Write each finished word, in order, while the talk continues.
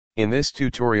In this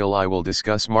tutorial I will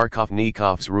discuss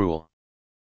Markovnikov's rule.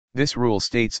 This rule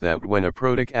states that when a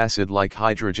protic acid like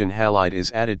hydrogen halide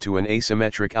is added to an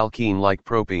asymmetric alkene like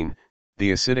propene,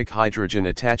 the acidic hydrogen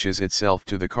attaches itself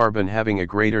to the carbon having a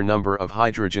greater number of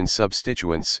hydrogen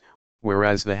substituents,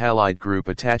 whereas the halide group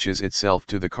attaches itself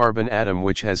to the carbon atom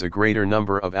which has a greater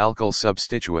number of alkyl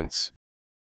substituents.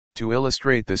 To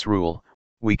illustrate this rule,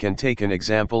 we can take an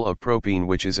example of propene,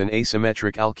 which is an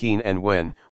asymmetric alkene, and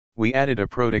when we added a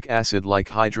protic acid like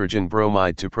hydrogen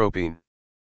bromide to propene,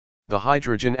 the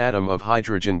hydrogen atom of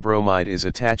hydrogen bromide is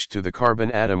attached to the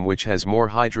carbon atom which has more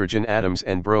hydrogen atoms,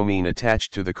 and bromine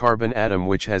attached to the carbon atom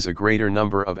which has a greater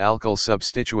number of alkyl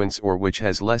substituents or which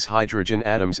has less hydrogen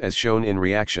atoms, as shown in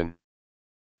reaction.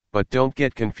 But don't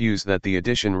get confused that the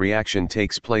addition reaction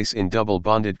takes place in double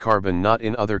bonded carbon, not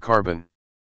in other carbon.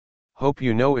 Hope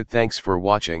you know it. Thanks for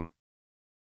watching.